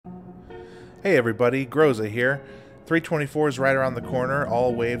Hey everybody, Groza here. 324 is right around the corner.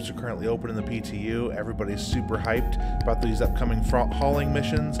 All waves are currently open in the PTU. Everybody's super hyped about these upcoming hauling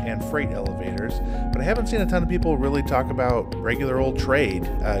missions and freight elevators. But I haven't seen a ton of people really talk about regular old trade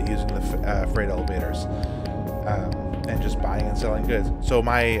using the freight elevators and just buying and selling goods. So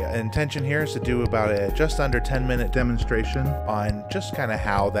my intention here is to do about a just under 10-minute demonstration on just kind of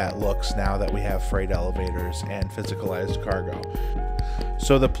how that looks now that we have freight elevators and physicalized cargo.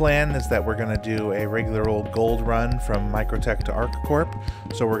 So the plan is that we're going to do a regular old gold run from Microtech to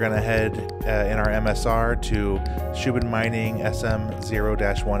ArcCorp. So we're going to head in our MSR to Shubin Mining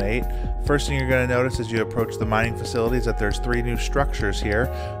SM0-18. First thing you're going to notice as you approach the mining facilities that there's 3 new structures here.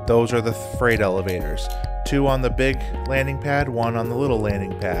 Those are the freight elevators. 2 on the big landing pad, 1 on the little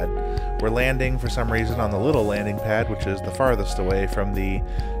landing pad. We're landing for some reason on the little landing pad, which is the farthest away from the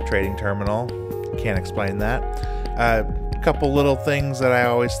trading terminal. Can't explain that. Couple little things that I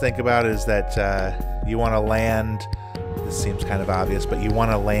always think about is that you want to land, this seems kind of obvious, but you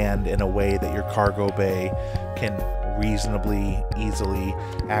want to land in a way that your cargo bay can reasonably easily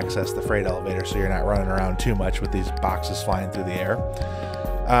access the freight elevator so you're not running around too much with these boxes flying through the air.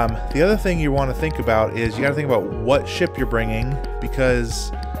 The other thing you want to think about is you got to think about what ship you're bringing, because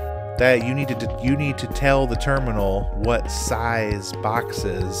that you need to tell the terminal what size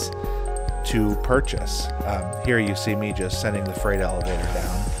boxes to purchase. Here you see me just sending the freight elevator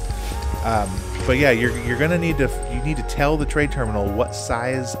down. But yeah, you're gonna need to tell the trade terminal what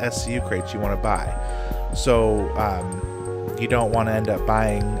size SCU crates you want to buy. So you don't want to end up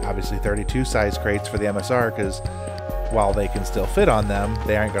buying obviously 32 size crates for the MSR, because while they can still fit on them,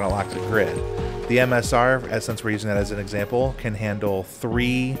 they aren't going to lock the grid. The MSR, since we're using that as an example, can handle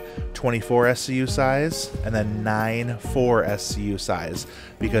 3 24 SCU size and then 9 4 SCU size,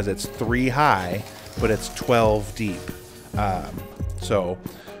 because it's 3 high, but it's 12 deep. So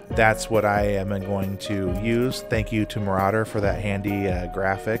that's what I am going to use. Thank you to Marauder for that handy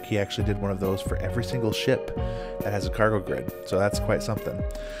graphic. He actually did one of those for every single ship that has a cargo grid, so that's quite something.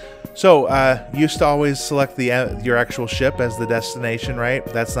 So, used to always select your actual ship as the destination, right?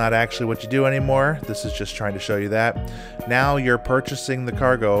 That's not actually what you do anymore. This is just trying to show you that. Now you're purchasing the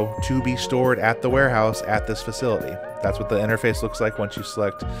cargo to be stored at the warehouse at this facility. That's what the interface looks like once you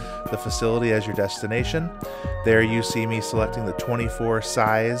select the facility as your destination. There you see me selecting the 24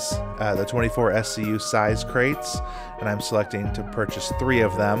 size, the 24 SCU size crates, and I'm selecting to purchase 3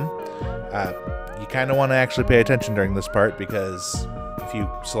 of them. You kind of want to actually pay attention during this part, because if you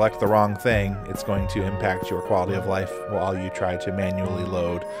select the wrong thing, it's going to impact your quality of life while you try to manually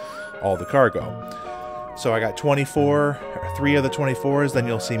load all the cargo. So I got 3 of the 24s, then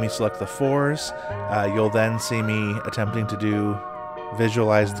you'll see me select the 4s. You'll then see me attempting to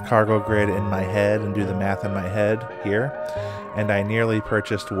visualize the cargo grid in my head and do the math in my head here. And I nearly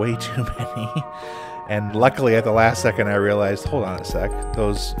purchased way too many. And luckily at the last second I realized, hold on a sec,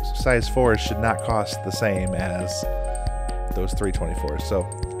 those size 4s should not cost the same as those 324s, so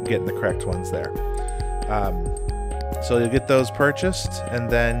getting the correct ones there. So you'll get those purchased, and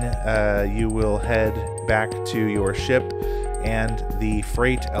then you will head back to your ship and the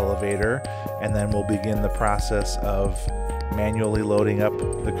freight elevator, and then we'll begin the process of manually loading up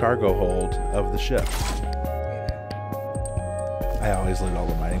the cargo hold of the ship. I always loot all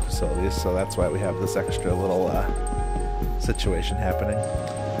the mining facilities, so that's why we have this extra little situation happening.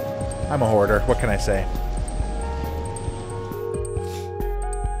 I'm a hoarder, what can I say?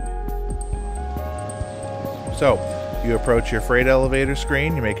 So, you approach your freight elevator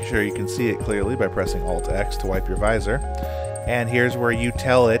screen, you're making sure you can see it clearly by pressing Alt-X to wipe your visor. And here's where you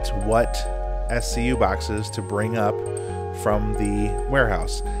tell it what SCU boxes to bring up from the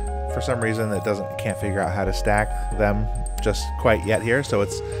warehouse. For some reason it can't figure out how to stack them just quite yet here, so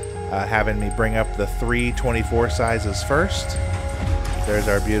it's having me bring up the 3 24 sizes first. There's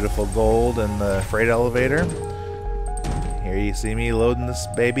our beautiful gold in the freight elevator. Here you see me loading this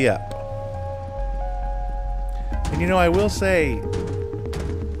baby up. And you know, I will say,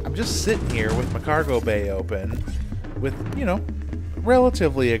 I'm just sitting here with my cargo bay open with, you know,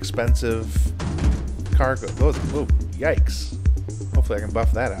 relatively expensive cargo. Oh, yikes. Hopefully I can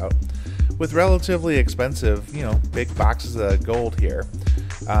buff that out. With relatively expensive, you know, big boxes of gold here.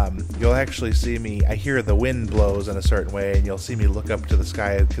 You'll actually see me, I hear the wind blows in a certain way, and you'll see me look up to the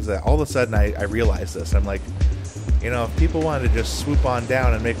sky, because all of a sudden I realize this. I'm like, you know, if people wanted to just swoop on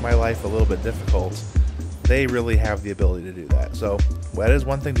down and make my life a little bit difficult, they really have the ability to do that. So that is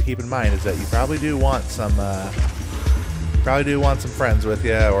one thing to keep in mind, is that you probably do want some friends with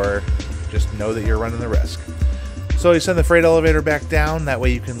you, or just know that you're running the risk. So you send the freight elevator back down, that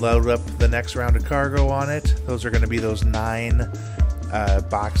way you can load up the next round of cargo on it. Those are going to be those 9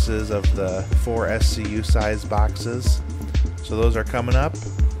 boxes of the 4 SCU size boxes. So those are coming up,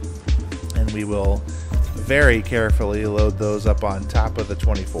 and we will very carefully load those up on top of the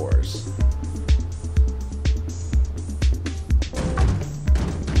 24s.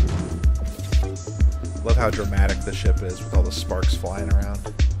 Love how dramatic the ship is with all the sparks flying around.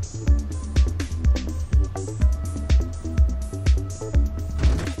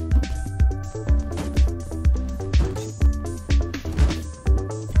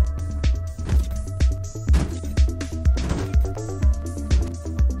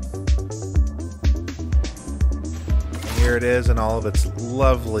 Here it is in all of its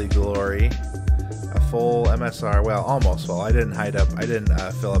lovely glory. A full MSR, well, almost full. I didn't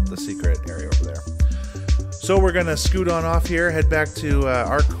fill up the secret area over there. So we're gonna scoot on off here, head back to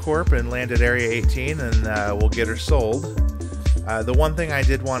ArcCorp and land at Area 18, and we'll get her sold. The one thing I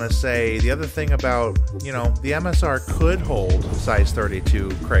did want to say, the other thing about, you know, the MSR could hold size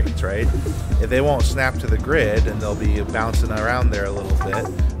 32 crates, right? They won't snap to the grid and they'll be bouncing around there a little bit,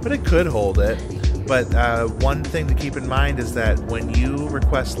 but it could hold it. But one thing to keep in mind is that when you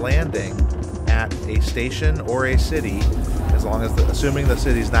request landing at a station or a city, as long as assuming the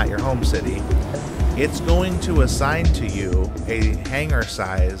city's not your home city, it's going to assign to you a hangar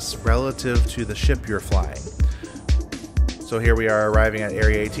size relative to the ship you're flying. So here we are arriving at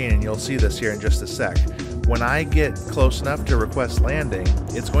Area 18, and you'll see this here in just a sec. When I get close enough to request landing,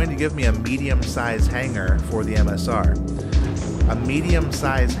 it's going to give me a medium-size hangar for the MSR. A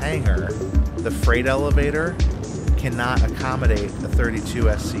medium-size hangar, the freight elevator cannot accommodate a 32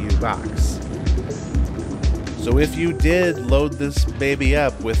 SCU box. So if you did load this baby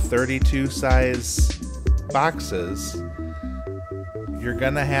up with 32 size boxes, you're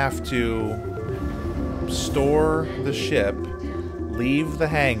gonna have to store the ship, leave the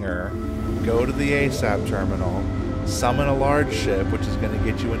hangar, go to the ASAP terminal, summon a large ship, which is gonna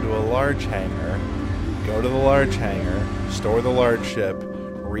get you into a large hangar, go to the large hangar, store the large ship,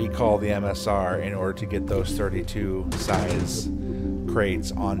 recall the MSR in order to get those 32 size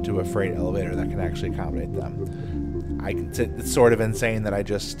crates onto a freight elevator that can actually accommodate them. It's sort of insane that I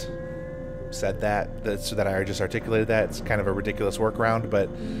just said that, so that I just articulated that. It's kind of a ridiculous workaround, but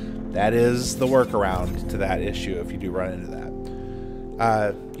that is the workaround to that issue if you do run into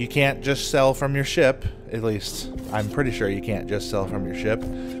that. You can't just sell from your ship, at least I'm pretty sure you can't just sell from your ship.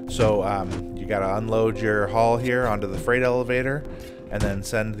 So you gotta unload your haul here onto the freight elevator, and then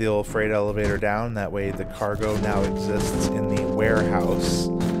send the old freight elevator down. That way the cargo now exists in the warehouse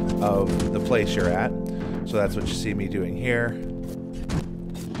of the place you're at. So that's what you see me doing here.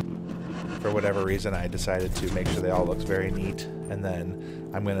 For whatever reason, I decided to make sure they all look very neat. And then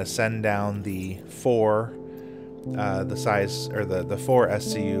I'm gonna send down the four four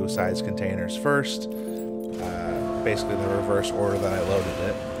SCU size containers first. Basically the reverse order that I loaded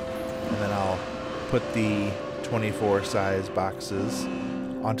it. And then I'll put the 24 size boxes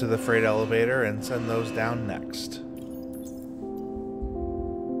onto the freight elevator and send those down next.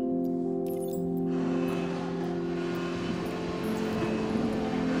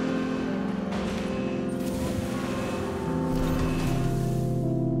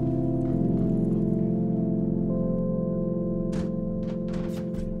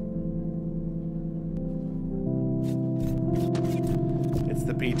 It's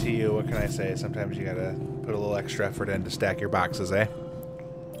the PTU, what can I say? Sometimes you gotta put a little extra effort in to stack your boxes, eh?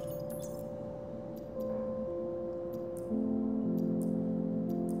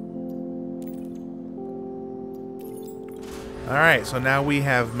 Alright, so now we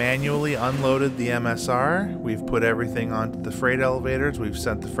have manually unloaded the MSR. We've put everything onto the freight elevators. We've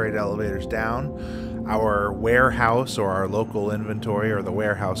sent the freight elevators down. Our warehouse, or our local inventory, or the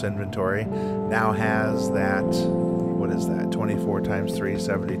warehouse inventory, now has that, what is that, 24 times 3,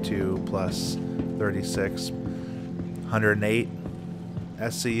 72 plus 36, 108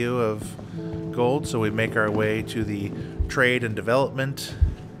 SCU of gold. So we make our way to the Trade and Development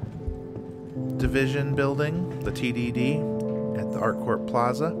Division building, the TDD, at the ArcCorp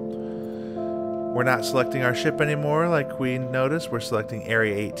Plaza. We're not selecting our ship anymore like we noticed. We're selecting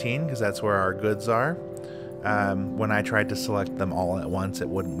Area 18 because that's where our goods are. When I tried to select them all at once, it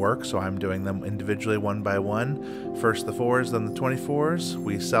wouldn't work, so I'm doing them individually one by one. First the 4s, then the 24s.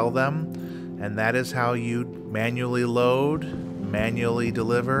 We sell them, and that is how you manually load, manually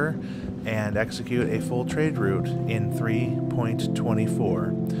deliver, and execute a full trade route in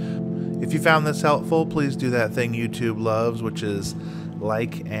 3.24. If you found this helpful, please do that thing YouTube loves, which is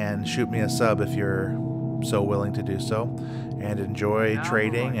like and shoot me a sub if you're so willing to do so. And enjoy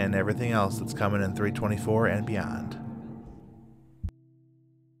trading and everything else that's coming in 3.24 and beyond.